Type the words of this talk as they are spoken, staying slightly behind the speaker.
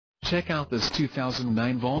Check out this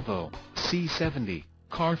 2009 Volvo C70.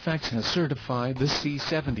 Carfax has certified this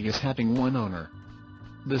C70 as having one owner.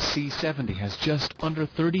 The C70 has just under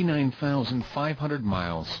 39,500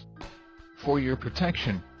 miles. For your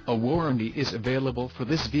protection, a warranty is available for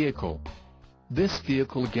this vehicle. This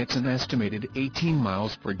vehicle gets an estimated 18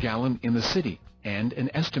 miles per gallon in the city, and an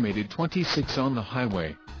estimated 26 on the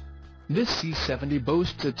highway. This C70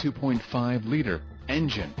 boasts a 2.5-liter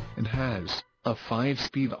engine, and has a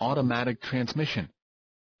 5-speed automatic transmission.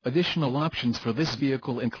 Additional options for this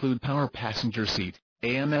vehicle include power passenger seat,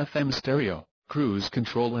 AM/FM stereo, cruise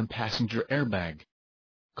control and passenger airbag.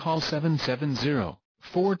 Call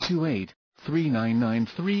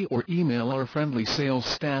 770-428-3993 or email our friendly sales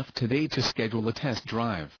staff today to schedule a test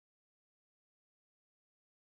drive.